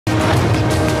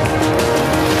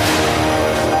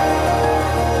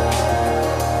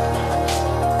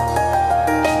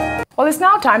Well, it's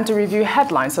now time to review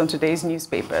headlines on today's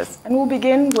newspapers, and we'll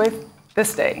begin with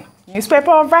this day, newspaper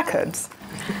of records.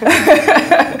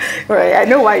 Right, I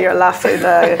know why you're laughing,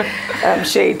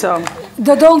 Shay Tom.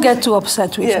 Don't get too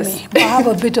upset with Yes. me. I have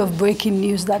a bit of breaking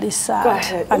news that is sad, Go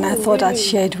ahead. and I thought I'd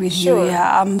share it with you.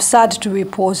 Yeah, I'm sad to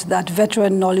report that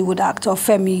veteran Nollywood actor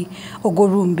Femi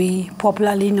Ogorumbi,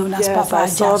 popularly known as Papa I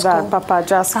saw Jasko, that. Papa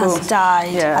Jasko has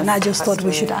died, Yes. and I just thought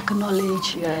we should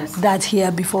acknowledge that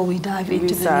here before we dive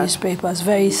into the newspapers.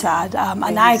 Very sad.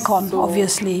 An icon,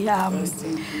 obviously.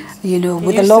 You know,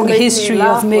 with a long history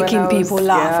of making people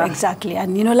laugh. Exactly.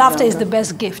 And, you know, laughter is the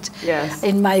best gift,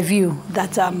 in my view,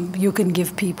 that you can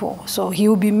give people. So he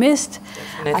will be missed,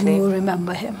 and we will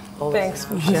remember him. Thanks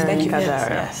for sharing,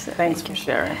 Kadara. Thanks for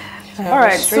sharing. All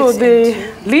right, so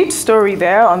the lead story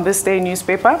there on this day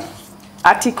newspaper,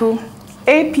 Atiku,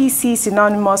 APC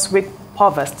synonymous with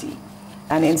poverty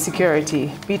and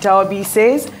insecurity. Peter Obi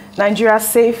says, Nigeria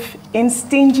safe in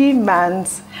stingy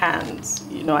man's hands.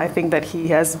 You know, I think that he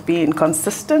has been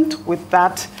consistent with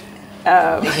that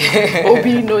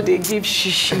Obi no they give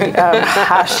shishi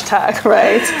hashtag,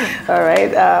 right? All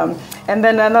right. And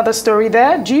then another story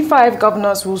there, G5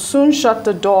 governors will soon shut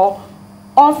the door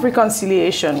of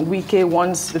reconciliation. Wike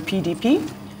wants the PDP.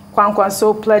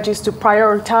 Kwankwaso pledges to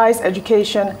prioritize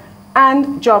education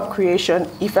and job creation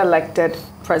if elected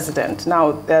president.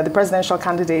 Now, the presidential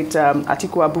candidate,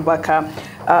 Atiku Abubakar,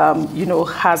 you know,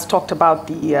 has talked about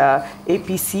the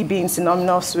APC being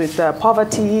synonymous with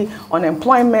poverty,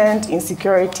 unemployment,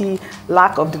 insecurity,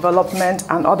 lack of development,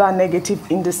 and other negative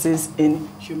indices in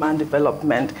human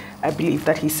development. I believe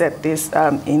that he said this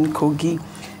in Kogi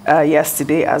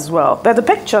yesterday as well. There's a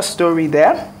picture story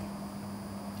there.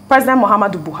 President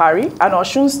Muhammadu Buhari and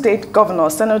Osun State Governor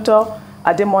Senator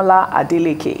Ademola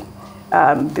Adeleke.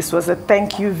 This was a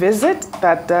thank you visit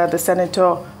that the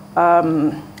senator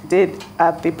did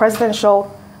at the presidential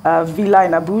villa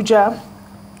in Abuja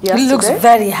yesterday. He looks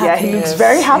very happy. Yeah, he looks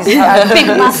very happy. He's got a big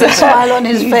massive smile on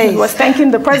his face. He was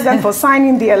thanking the president for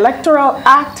signing the Electoral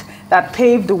Act that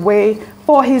paved the way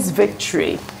for his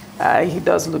victory. He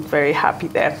does look very happy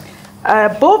there.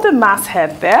 Both the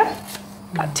masthead there,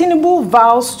 Tinubu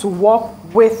vows to work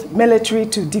with military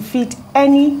to defeat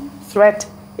any threat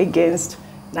against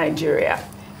Nigeria.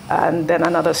 And then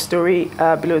another story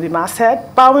below the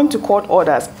masthead, bowing to court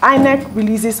orders. INEC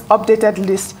releases updated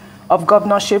list of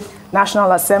governorship,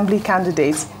 National Assembly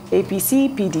candidates.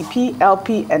 APC, PDP,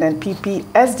 LP, NNPP,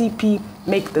 SDP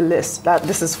make the list.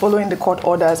 This is following the court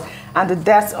orders and the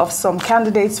deaths of some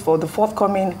candidates for the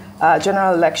forthcoming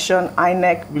general election.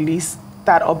 INEC released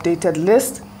that updated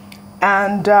list.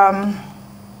 And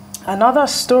another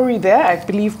story there, I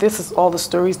believe this is all the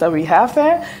stories that we have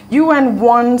there. UN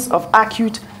warns of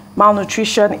acute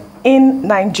malnutrition in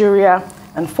Nigeria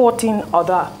and 14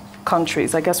 other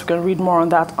countries. I guess we can read more on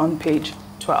that on page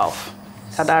 12.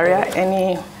 Kadaria,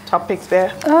 any topics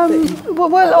there?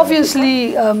 Well,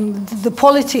 obviously, the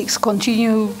politics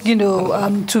continue, you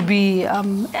know, to be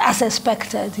as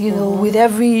expected, you know, with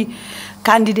every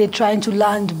candidate trying to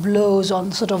land blows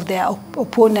on sort of their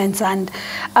opponents. And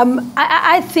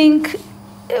I think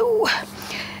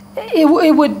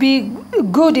it would be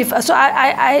good if, so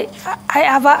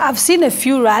I've seen a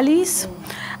few rallies,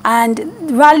 and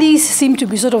rallies seem to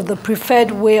be sort of the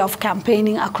preferred way of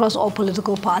campaigning across all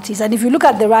political parties. And if you look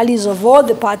at the rallies of all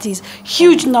the parties,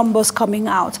 huge numbers coming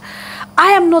out.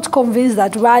 I am not convinced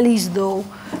that rallies, though,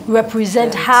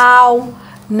 represent how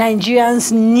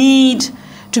Nigerians need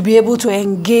to be able to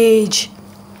engage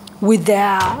with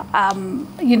their,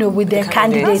 you know, with their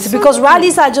candidates, because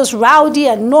rallies are just rowdy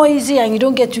and noisy, and you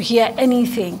don't get to hear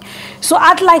anything. So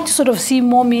I'd like to sort of see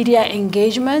more media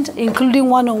engagement, including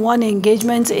one-on-one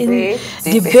engagement in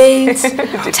debates,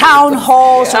 town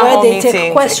halls where they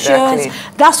take questions,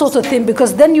 that sort of thing,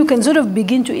 because then you can sort of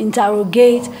begin to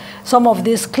interrogate some of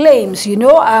these claims, you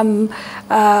know,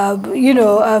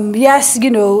 yes, you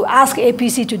know, ask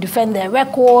APC to defend their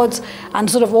records and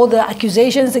sort of all the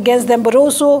accusations against them, but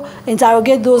also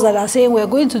interrogate those that are saying we're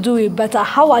going to do it better.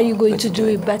 How are you going to do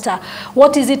it better?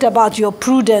 What is it about your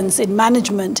prudence in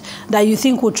management that you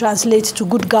think will translate to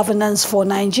good governance for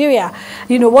Nigeria?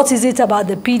 You know, what is it about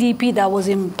the PDP that was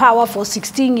in power for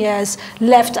 16 years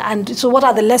left? And so what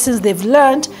are the lessons they've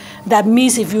learned that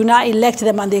means if you now elect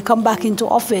them and they come back into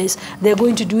office, they're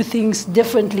going to do things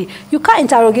differently? You can't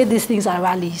interrogate these things at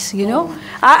rallies, you know?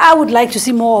 I would like to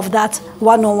see more of that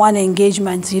one-on-one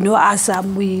engagement, you know, as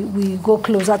we go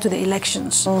closer to the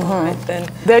elections.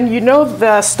 Then you know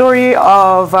the story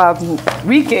of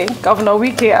Wike, Governor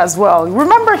Wike as well.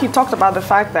 Remember he talked about the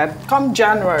fact that come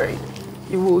January,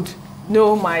 he would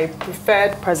know my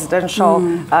preferred presidential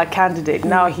candidate.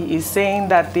 Now he is saying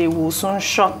that they will soon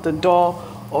shut the door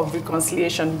of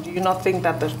reconciliation. Do you not think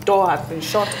that the door has been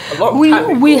shut a long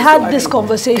time ago? We had this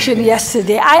conversation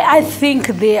yesterday. I think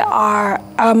they are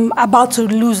about to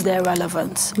lose their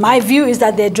relevance. My view is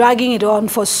that they're dragging it on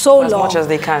for so long, as much as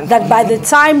they can, that by the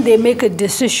time they make a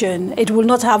decision, it will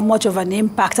not have much of an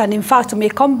impact, and in fact may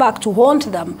come back to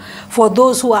haunt them for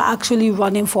those who are actually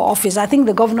running for office. I think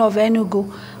the governor of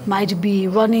Enugu might be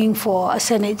running for a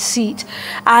Senate seat,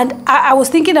 and I was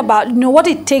thinking about, you know, what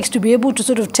it takes to be able to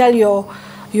sort of tell your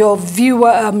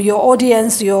viewer, your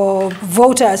audience, your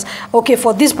voters, okay,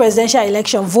 for this presidential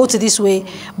election, vote this way,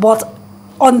 but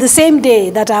on the same day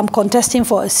that I'm contesting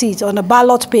for a seat on a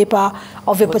ballot paper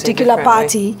of a particular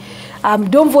party,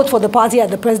 don't vote for the party at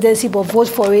the presidency, but vote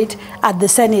for it at the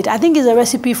Senate. I think it's a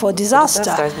recipe for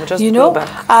disaster, you know,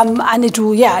 and it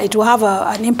will have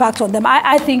an impact on them.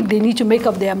 I think they need to make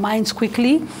up their minds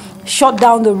quickly, shut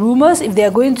down the rumors. If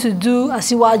they're going to do a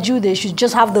Siwaju, they should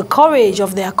just have the courage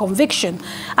of their conviction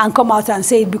and come out and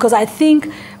say it, because I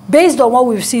think, based on what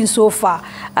we've seen so far,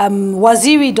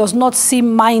 Waziri does not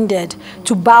seem minded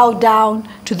to bow down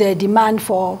to their demand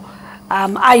for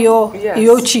Ayo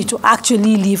Iochi to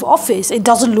actually leave office. It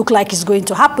doesn't look like it's going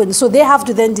to happen. So they have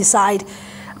to then decide,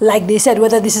 like they said,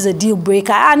 whether this is a deal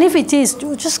breaker. And if it is,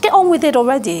 just get on with it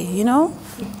already, you know?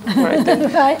 Right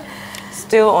then. Right?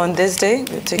 Still on this day,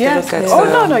 we'll take a look at.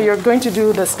 Oh no, you're going to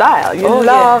do the style. You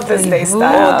love this day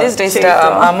style. Oh, this day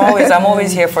style. I'm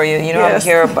always here for you. You know, I'm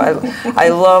here. I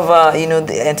love you know,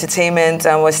 the entertainment,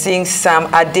 and we're seeing Sam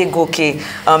Adegoke,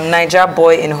 Niger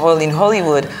boy in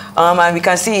Hollywood. And we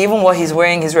can see even what he's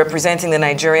wearing. He's representing the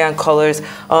Nigerian colors.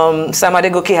 Sam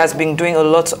Adegoke has been doing a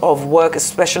lot of work,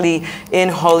 especially in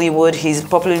Hollywood. He's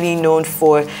popularly known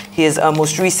for his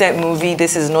most recent movie,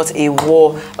 This Is Not a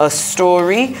War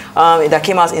Story, that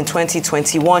came out in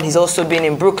 2021. He's also been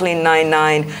in Brooklyn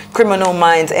Nine-Nine, Criminal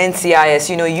Minds, NCIS,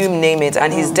 you know, you name it.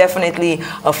 And he's definitely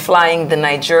flying the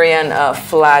Nigerian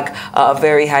flag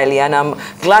very highly. And I'm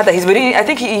glad that he's been doing, I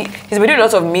think he's been doing a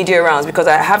lot of media rounds, because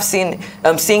I have seen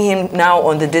seeing him now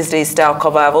on the This Day Style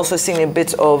cover. I've also seen a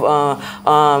bit of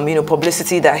you know,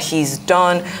 publicity that he's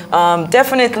done.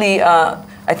 Definitely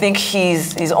I think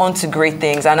he's on to great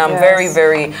things, and I'm very,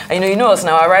 you know us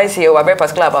now, I rise here, we're very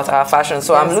particular about our fashion,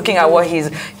 so I'm looking at what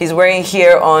he's wearing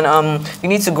here on, you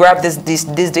need to grab this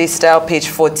Day Style page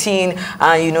 14,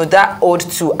 and you know, that ode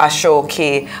to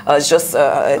Ashoke, it's just,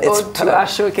 it's ode to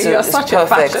Ashoke, you're such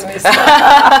perfect. A fashionista.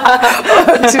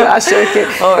 Ode to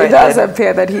Ashoke. Right, it does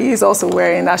appear that he is also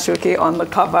wearing Ashoke on the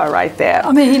cover right there.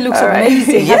 I mean, he looks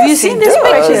amazing. Have you seen this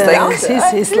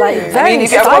picture? He's like very, I mean,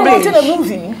 if you're watching a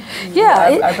movie. Yeah,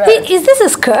 is this a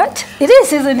skirt? It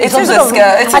is, isn't it? It is a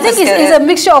skirt. I think it's a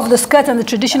mixture of the skirt and the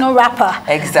traditional wrapper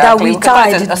that we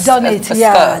tied.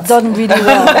 Done really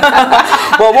well.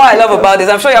 Well, what I love about this,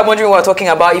 I'm sure you're wondering what we're talking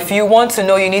about. If you want to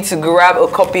know, you need to grab a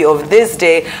copy of This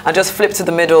Day and just flip to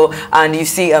the middle, and you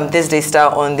see This Day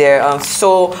Style on there.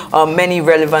 So many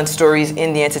relevant stories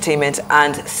in the entertainment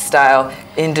and style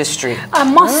industry. I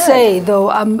must say, though,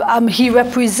 he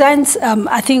represents,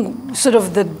 I think, sort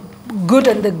of the good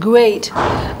and the great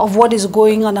of what is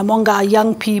going on among our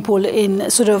young people in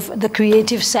sort of the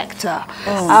creative sector.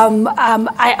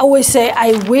 I always say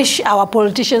I wish our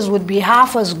politicians would be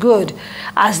half as good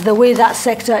as the way that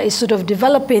sector is sort of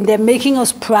developing. They're making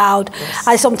us proud.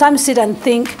 I sometimes sit and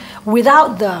think,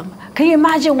 without them, can you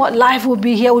imagine what life would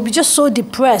be here? We'd be just so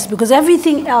depressed, because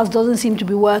everything else doesn't seem to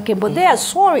be working, but they are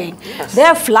soaring.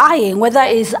 They're flying, whether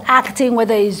it's acting,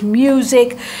 whether it's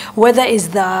music, whether it's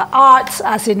the arts,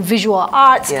 as in visual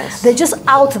arts. They're just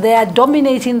out there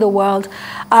dominating the world.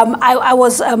 I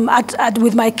was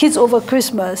with my kids over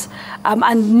Christmas,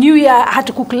 and New Year I had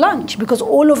to cook lunch, because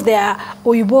all of their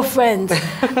Oyibo friends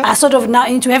are sort of now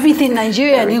into everything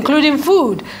Nigerian, including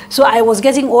food. So I was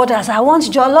getting orders. I want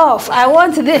jollof. I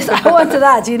want this. I want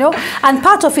that, you know. And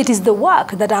part of it is the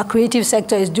work that our creative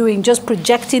sector is doing, just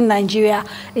projecting Nigeria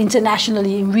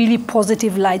internationally in really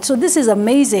positive light. So this is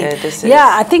amazing.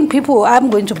 I think people, I'm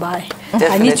going to buy. Definitely.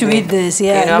 I need to read this.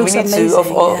 Yeah, you know, it looks amazing. To,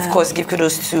 of course, give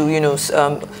kudos to, you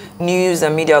know, news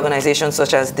and media organizations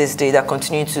such as This Day that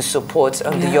continue to support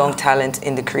the young talent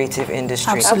in the creative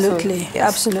industry. Absolutely,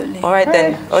 absolutely. All right,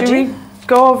 then, Should we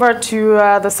go over to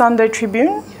the Sunday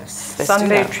Tribune? Yes,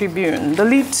 Sunday Tribune. The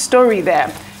lead story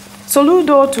there.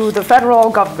 Soludo to the federal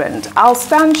government. I'll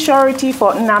stand surety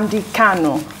for Nnamdi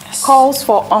Kanu. Calls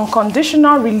for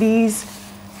unconditional release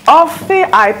of the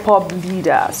IPOB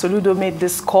leader. Soludo made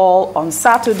this call on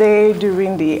Saturday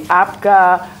during the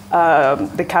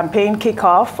APGA, the campaign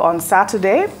kickoff on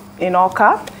Saturday in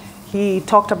Awka. He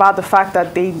talked about the fact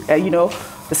that they, you know,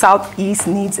 The Southeast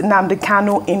needs Nnamdi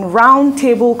Kanu in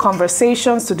roundtable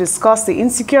conversations to discuss the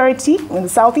insecurity in the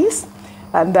Southeast,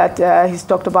 and that he's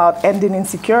talked about ending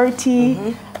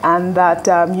insecurity, and that,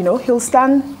 you know, he'll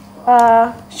stand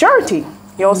surety.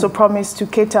 He also promised to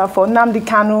cater for Nnamdi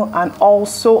Kanu and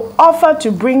also offer to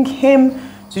bring him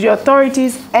to the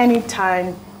authorities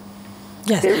anytime.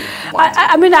 Yes,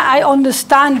 I mean, I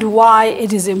understand why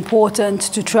it is important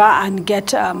to try and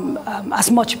get as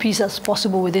much peace as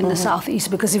possible within the Southeast,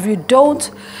 because if you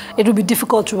don't, it will be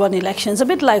difficult to run elections, a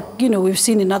bit like, you know, we've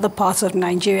seen in other parts of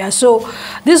Nigeria. So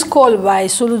this call by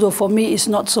Soludo for me is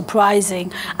not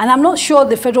surprising, and I'm not sure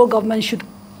the federal government should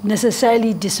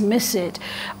necessarily dismiss it,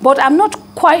 but I'm not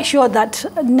quite sure that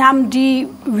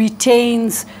Nnamdi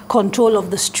retains control of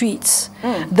the streets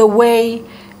the way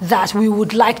that we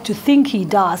would like to think he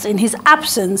does. In his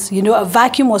absence, you know, a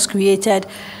vacuum was created.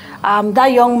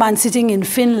 That young man sitting in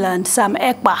Finland, Sam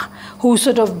Ekpa, who's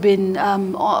sort of been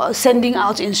sending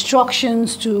out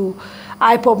instructions to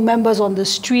IPOB members on the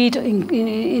street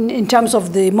in terms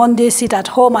of the Monday sit at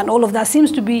home and all of that,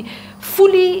 seems to be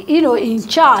fully, you know, in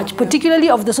charge, particularly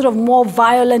of the sort of more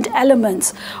violent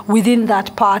elements within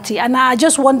that party. And I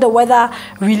just wonder whether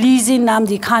releasing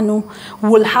Nnamdi Kanu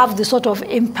will have the sort of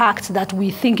impact that we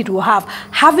think it will have.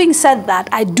 Having said that,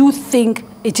 I do think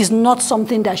it is not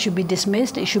something that should be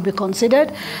dismissed. It should be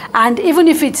considered. And even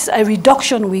if it's a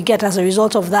reduction we get as a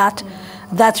result of that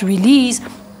release,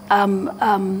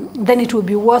 then it will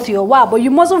be worth your while. But you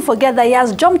mustn't forget that he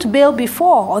has jumped bail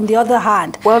before, on the other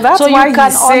hand. Well, that's so why you can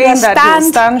he's saying that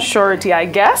he'll stand surety, I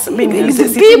guess. I mean,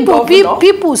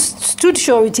 people stood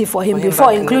surety for him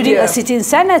before, including a sitting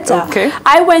senator. Okay.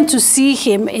 I went to see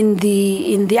him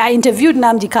I interviewed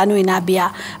Nnamdi Kanu in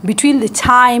Abia between the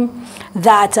time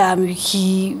that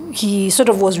he sort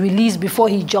of was released before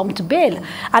he jumped bail.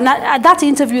 And at that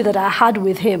interview that I had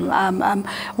with him,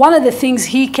 one of the things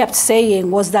he kept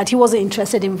saying was that he wasn't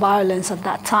interested in violence at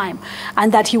that time,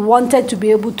 and that he wanted to be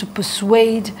able to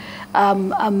persuade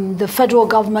the federal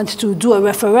government to do a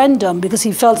referendum, because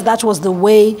he felt that was the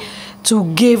way to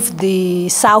give the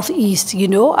Southeast, you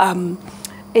know,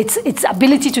 its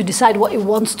ability to decide what it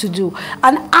wants to do.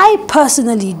 And I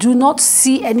personally do not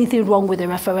see anything wrong with a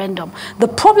referendum. The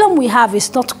problem we have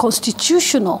is not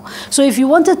constitutional. So if you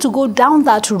wanted to go down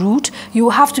that route,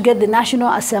 you have to get the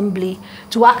National Assembly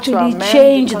to actually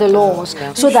change the laws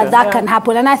so that can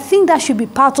happen. And I think that should be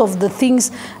part of the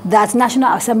things that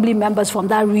National Assembly members from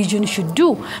that region should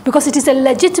do, because it is a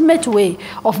legitimate way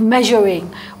of measuring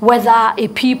whether a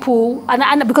people,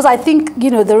 and because I think, you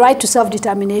know, the right to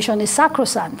self-determination is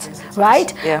sacrosanct.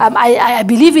 Right? Yeah. I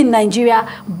believe in Nigeria,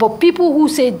 but people who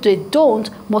say they don't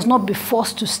must not be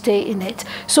forced to stay in it.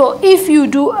 So if you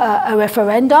do a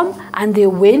referendum and they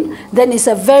win, then it's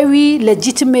a very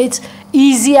legitimate,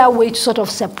 easier way to sort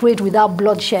of separate without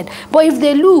bloodshed. But if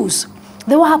they lose,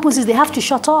 then what happens is they have to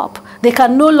shut up. They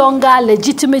can no longer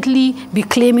legitimately be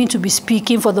claiming to be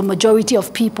speaking for the majority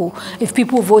of people if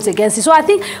people vote against it. So I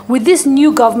think with this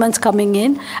new government coming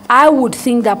in, I would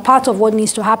think that part of what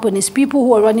needs to happen is people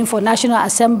who are running for National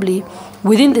Assembly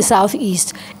within the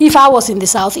Southeast, if I was in the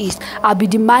Southeast, I'll be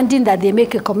demanding that they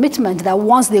make a commitment that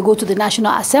once they go to the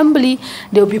National Assembly,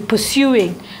 they'll be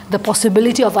pursuing the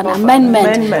possibility of an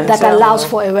amendment that allows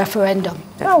for a referendum.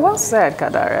 Yeah, well said,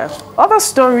 Kadara. Other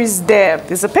stories there.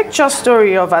 There's a picture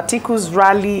story of Atiku's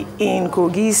rally in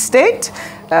Kogi State.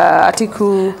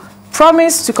 Atiku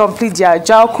promised to complete the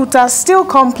Ajaokuta Steel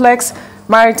Complex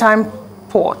Maritime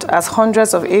Port as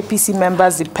hundreds of APC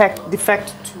members defect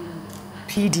to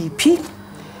PDP.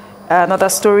 Another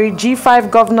story, G5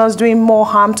 governors doing more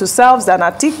harm to selves than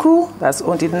Atiku. That's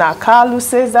Odin Kalu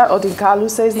says that. Odin Kalu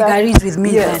says that. He agrees with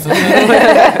me. Yes.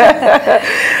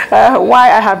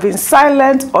 Why I have been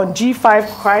silent on G5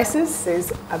 crisis,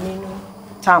 says Aminu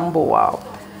Tambowa.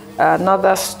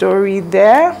 Another story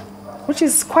there, which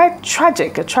is quite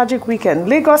tragic, a tragic weekend.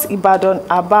 Lagos-Ibadan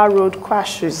Aba Road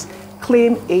crashes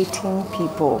claim 18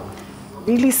 people.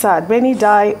 Really sad. Many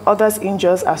die, others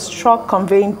injured as truck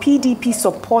conveying PDP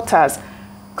supporters.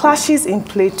 Clashes in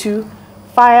Plateau.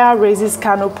 Fire raises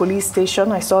Kano police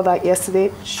station. I saw that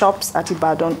yesterday. Shops at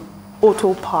Ibadan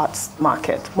Auto Parts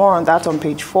Market. More on that on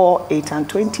page 4, 8, and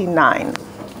 29.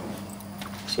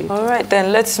 All right,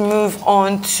 then let's move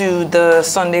on to the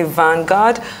Sunday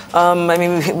Vanguard. I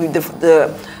mean,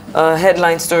 the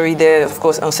headline story there, of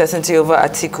course, uncertainty over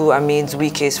Atiku amidst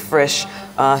weak case fresh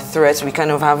threats. We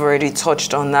kind of have already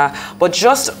touched on that. But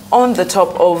just on the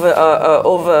top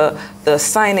over the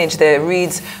signage there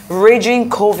reads, raging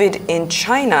COVID in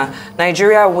China.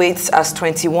 Nigeria waits as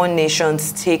 21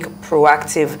 nations take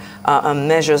proactive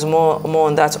measures. More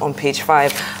on that on page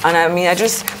 5. And I mean,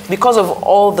 because of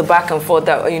all the back and forth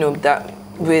that, that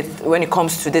when it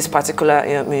comes to this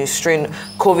particular strain,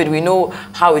 COVID, we know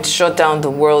how it shut down the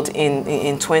world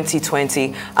in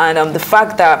 2020. And the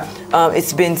fact that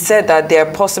it's been said that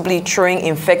they're possibly throwing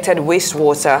infected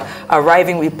wastewater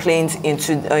arriving with planes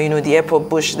into, the airport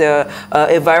bush.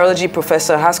 A virology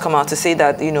professor has come out to say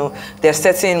that, there are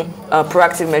certain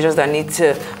proactive measures that need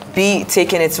to be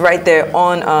taken. It's right there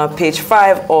on page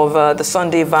 5 of the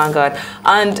Sunday Vanguard.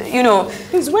 And,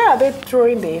 where are they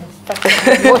throwing the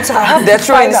water? They're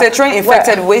throwing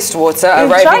infected wastewater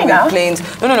arriving in planes.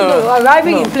 No.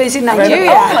 Arriving in planes in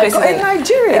Nigeria. Oh my God, in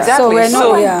Nigeria. Exactly.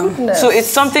 So it's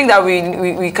something that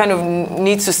we kind of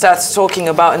need to start talking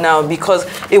about now, because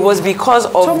it was because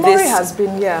of Tomori this. has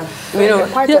been,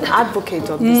 quite an advocate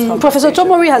of this. Professor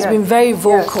Tomori has been very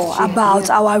vocal about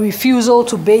our refusal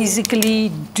to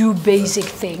basically do basic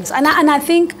things. And I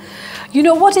think,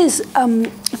 what is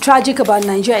tragic about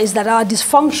Nigeria is that our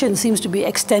dysfunction seems to be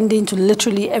extending to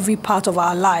literally every part of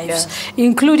our lives,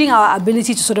 including our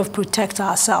ability to sort of protect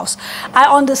ourselves. I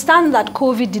understand that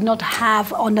COVID did not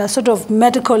have, on a sort of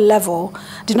medical level,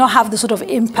 did not have the sort of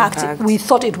impact we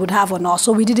thought it would have on us.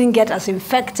 So we didn't get as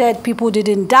infected, people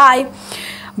didn't die.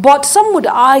 But some would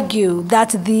argue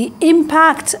that the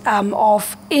impact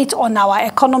of it on our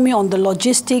economy, on the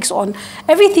logistics, on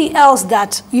everything else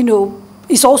that,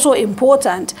 is also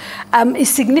important, is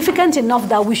significant enough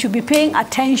that we should be paying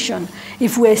attention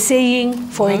if we're saying,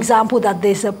 for example, that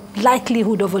there's a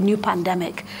likelihood of a new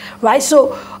pandemic, right?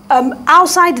 So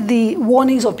outside the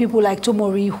warnings of people like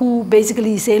Tomori, who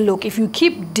basically say, look, if you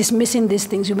keep dismissing these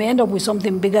things, you may end up with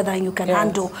something bigger than you can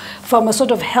handle from a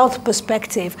sort of health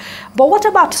perspective. But what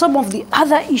about some of the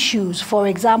other issues? For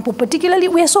example, particularly,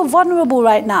 we're so vulnerable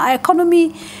right now. Our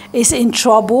economy is in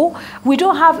trouble. We've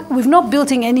not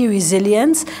built in any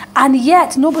resilience, and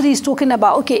yet nobody is talking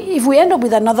about, okay, if we end up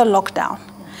with another lockdown,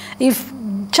 if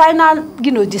China,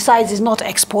 decides it's not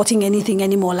exporting anything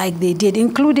anymore like they did,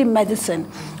 including medicine,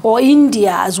 or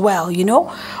India as well,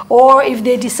 or if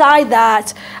they decide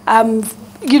that,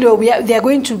 they're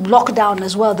going to lock down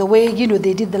as well, the way,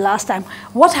 they did the last time.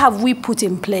 What have we put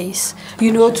in place,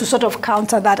 to sort of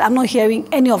counter that? I'm not hearing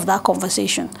any of that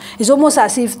conversation. It's almost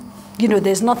as if,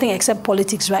 there's nothing except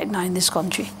politics right now in this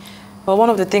country. Well,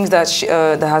 one of the things that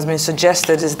that has been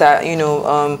suggested is that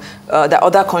that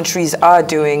other countries are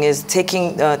doing is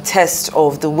taking tests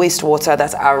of the wastewater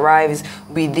that arrives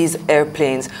with these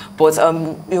airplanes. But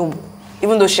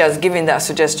even though she has given that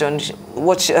suggestion,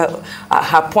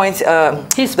 her point,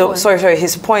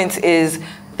 his point is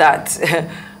that.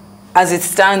 As it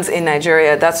stands in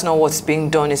Nigeria, that's not what's being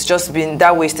done. It's just been,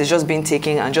 that waste is just being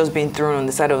taken and just being thrown on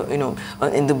the side of,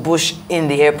 in the bush in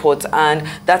the airport. And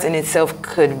that in itself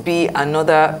could be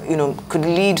another, could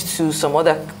lead to some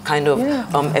other kind of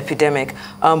epidemic.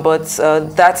 But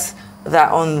that's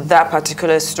that on that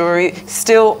particular story.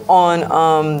 Still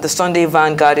on the Sunday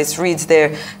Vanguard, it reads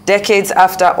there, decades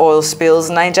after oil spills,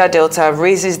 Niger Delta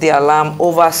raises the alarm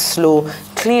over slow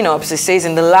cleanups. It says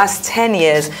in the last 10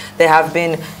 years, there have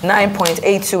been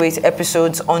 9.828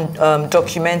 episodes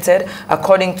documented,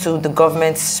 according to the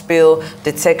government spill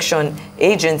detection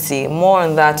agency. More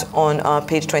on that on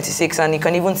page 26, and you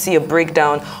can even see a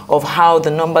breakdown of how the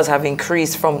numbers have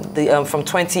increased from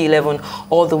 2011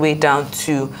 all the way down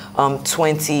to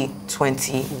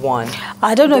 2021.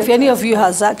 I don't know if any of you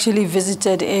has actually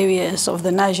visited areas of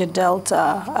the Niger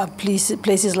Delta,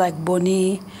 places like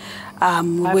Boni.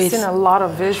 I've seen a lot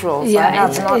of visuals. Yeah,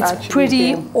 it's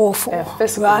pretty awful,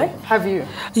 right? Have you?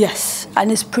 Yes,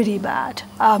 and it's pretty bad.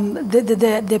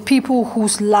 The people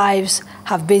whose lives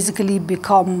have basically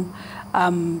become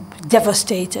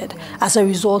devastated as a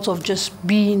result of just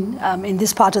being in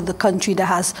this part of the country that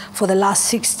has, for the last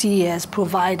 60 years,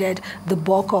 provided the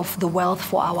bulk of the wealth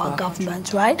for our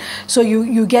government, right? So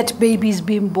you get babies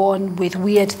being born with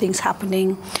weird things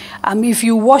happening. If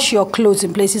you wash your clothes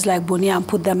in places like Boni and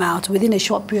put them out, within a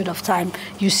short period of time,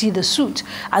 you see the soot.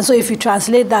 And so if you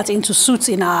translate that into soots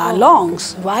in our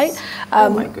lungs, right?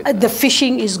 The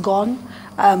fishing is gone.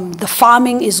 The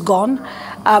farming is gone.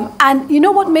 And you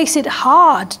know what makes it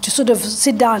hard to sort of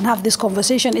sit down and have this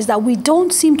conversation is that we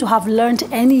don't seem to have learned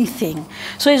anything.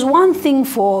 So it's one thing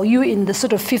for you in the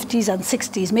sort of 50s and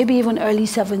 60s, maybe even early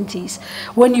 70s,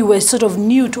 when you were sort of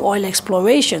new to oil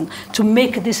exploration, to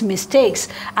make these mistakes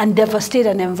and devastate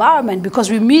an environment,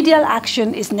 because remedial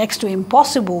action is next to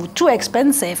impossible, too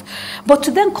expensive, but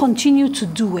to then continue to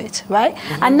do it, right?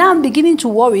 Mm-hmm. And now I'm beginning to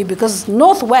worry because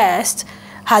Northwest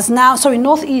has now, sorry,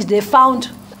 Northeast, they found,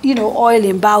 you know, oil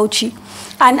in Bauchi.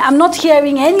 And I'm not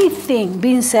hearing anything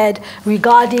being said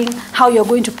regarding how you're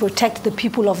going to protect the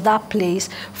people of that place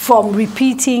from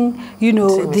repeating, you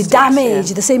know, the damage,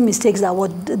 the same mistakes that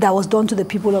was done to the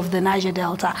people of the Niger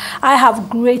Delta. I have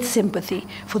great sympathy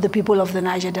for the people of the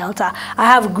Niger Delta. I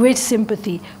have great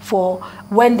sympathy for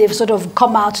when they've sort of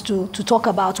come out to talk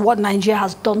about what Nigeria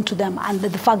has done to them and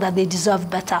the fact that they deserve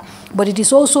better. But it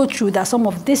is also true that some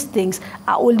of these things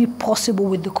are only possible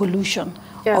with the collusion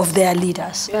of their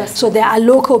leaders. Yes. So there are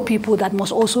local people that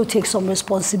must also take some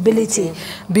responsibility,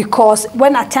 because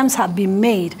when attempts have been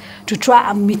made to try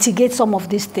and mitigate some of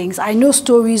these things, I know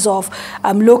stories of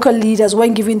local leaders,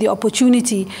 when given the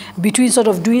opportunity between sort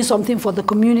of doing something for the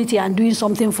community and doing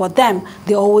something for them,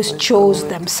 they always chose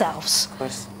themselves. Of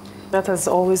course. That has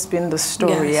always been the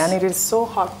story, and it is so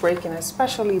heartbreaking,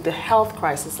 especially the health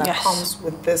crisis that comes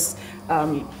with this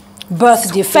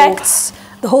birth defects,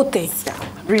 the whole thing.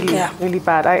 Yeah, really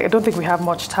bad. I don't think we have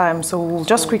much time, so we'll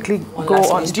just quickly go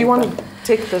on. Do you want to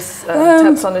take this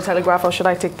text on the Telegraph, or should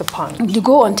I take the Punch? You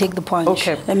go and take the Punch.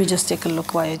 Okay. Let me just take a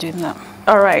look while you're doing that.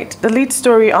 All right. The lead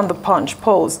story on the Punch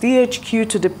polls: DHQ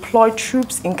to deploy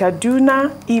troops in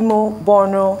Kaduna, Imo,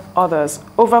 Borno, others.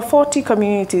 Over 40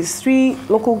 communities, 3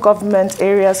 local government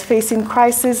areas facing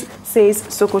crisis, says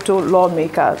Sokoto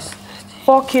lawmakers.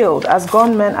 4 killed as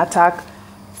gunmen attack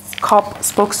COP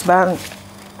spokesman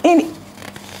in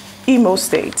Imo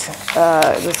State.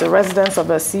 It was the residence of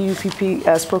a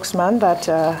CUPP spokesman that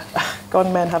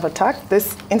gunmen have attacked.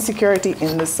 This insecurity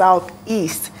in the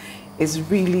southeast is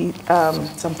really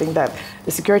something that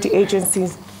the security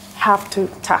agencies have to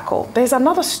tackle. There's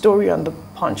another story on the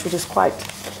Punch which is quite,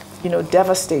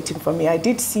 devastating for me. I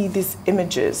did see these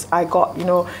images. I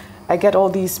get all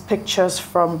these pictures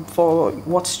for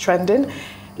what's trending.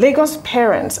 Lagos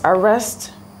parents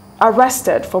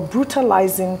arrested for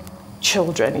brutalizing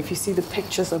children. If you see the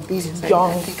pictures of these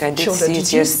young children. I see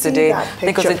it yesterday. I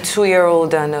think it was a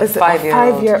 2-year-old and a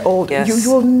 5-year-old. 5-year-old. Yes.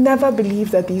 You will never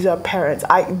believe that these are parents.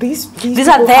 These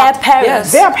are their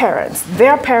parents. Their parents.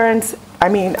 Their parents. I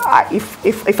mean,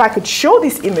 if I could show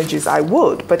these images, I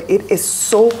would. But it is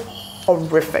so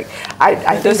horrific.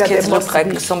 I those think kids look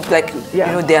like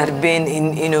they had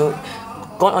been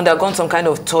undergone some kind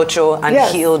of torture and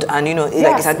healed, and like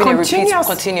it had been a repeat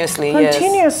continuously.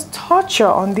 Continuous torture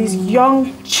on these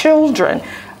young children.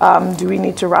 Do we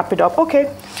need to wrap it up? Okay.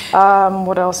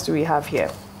 What else do we have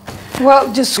here?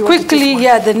 Well, just quickly,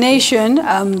 The Nation.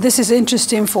 This is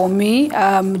interesting for me.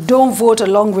 Don't vote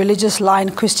along religious line,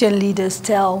 Christian leaders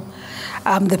tell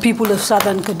the people of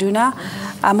Southern Kaduna.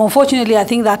 Unfortunately, I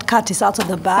think that cat is out of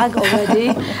the bag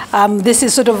already. This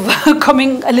is sort of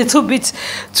coming a little bit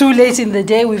too late in the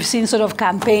day. We've seen sort of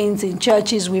campaigns in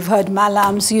churches. We've heard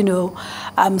malams,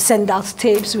 send out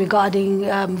tapes regarding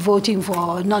voting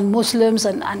for non-Muslims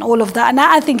and all of that. And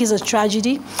I think it's a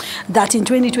tragedy that in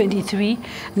 2023,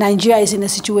 Nigeria is in a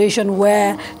situation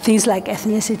where things like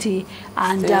ethnicity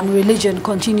and religion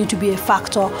continue to be a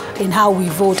factor in how we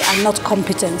vote and not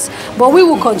competence. But we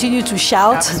will continue to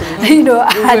shout,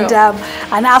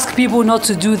 and ask people not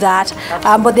to do that.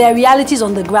 But there are realities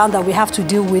on the ground that we have to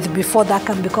deal with before that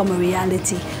can become a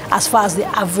reality as far as the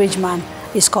average man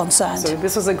is concerned. So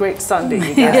this was a great Sunday,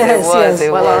 you guys. Yes,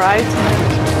 it was. Well, all right.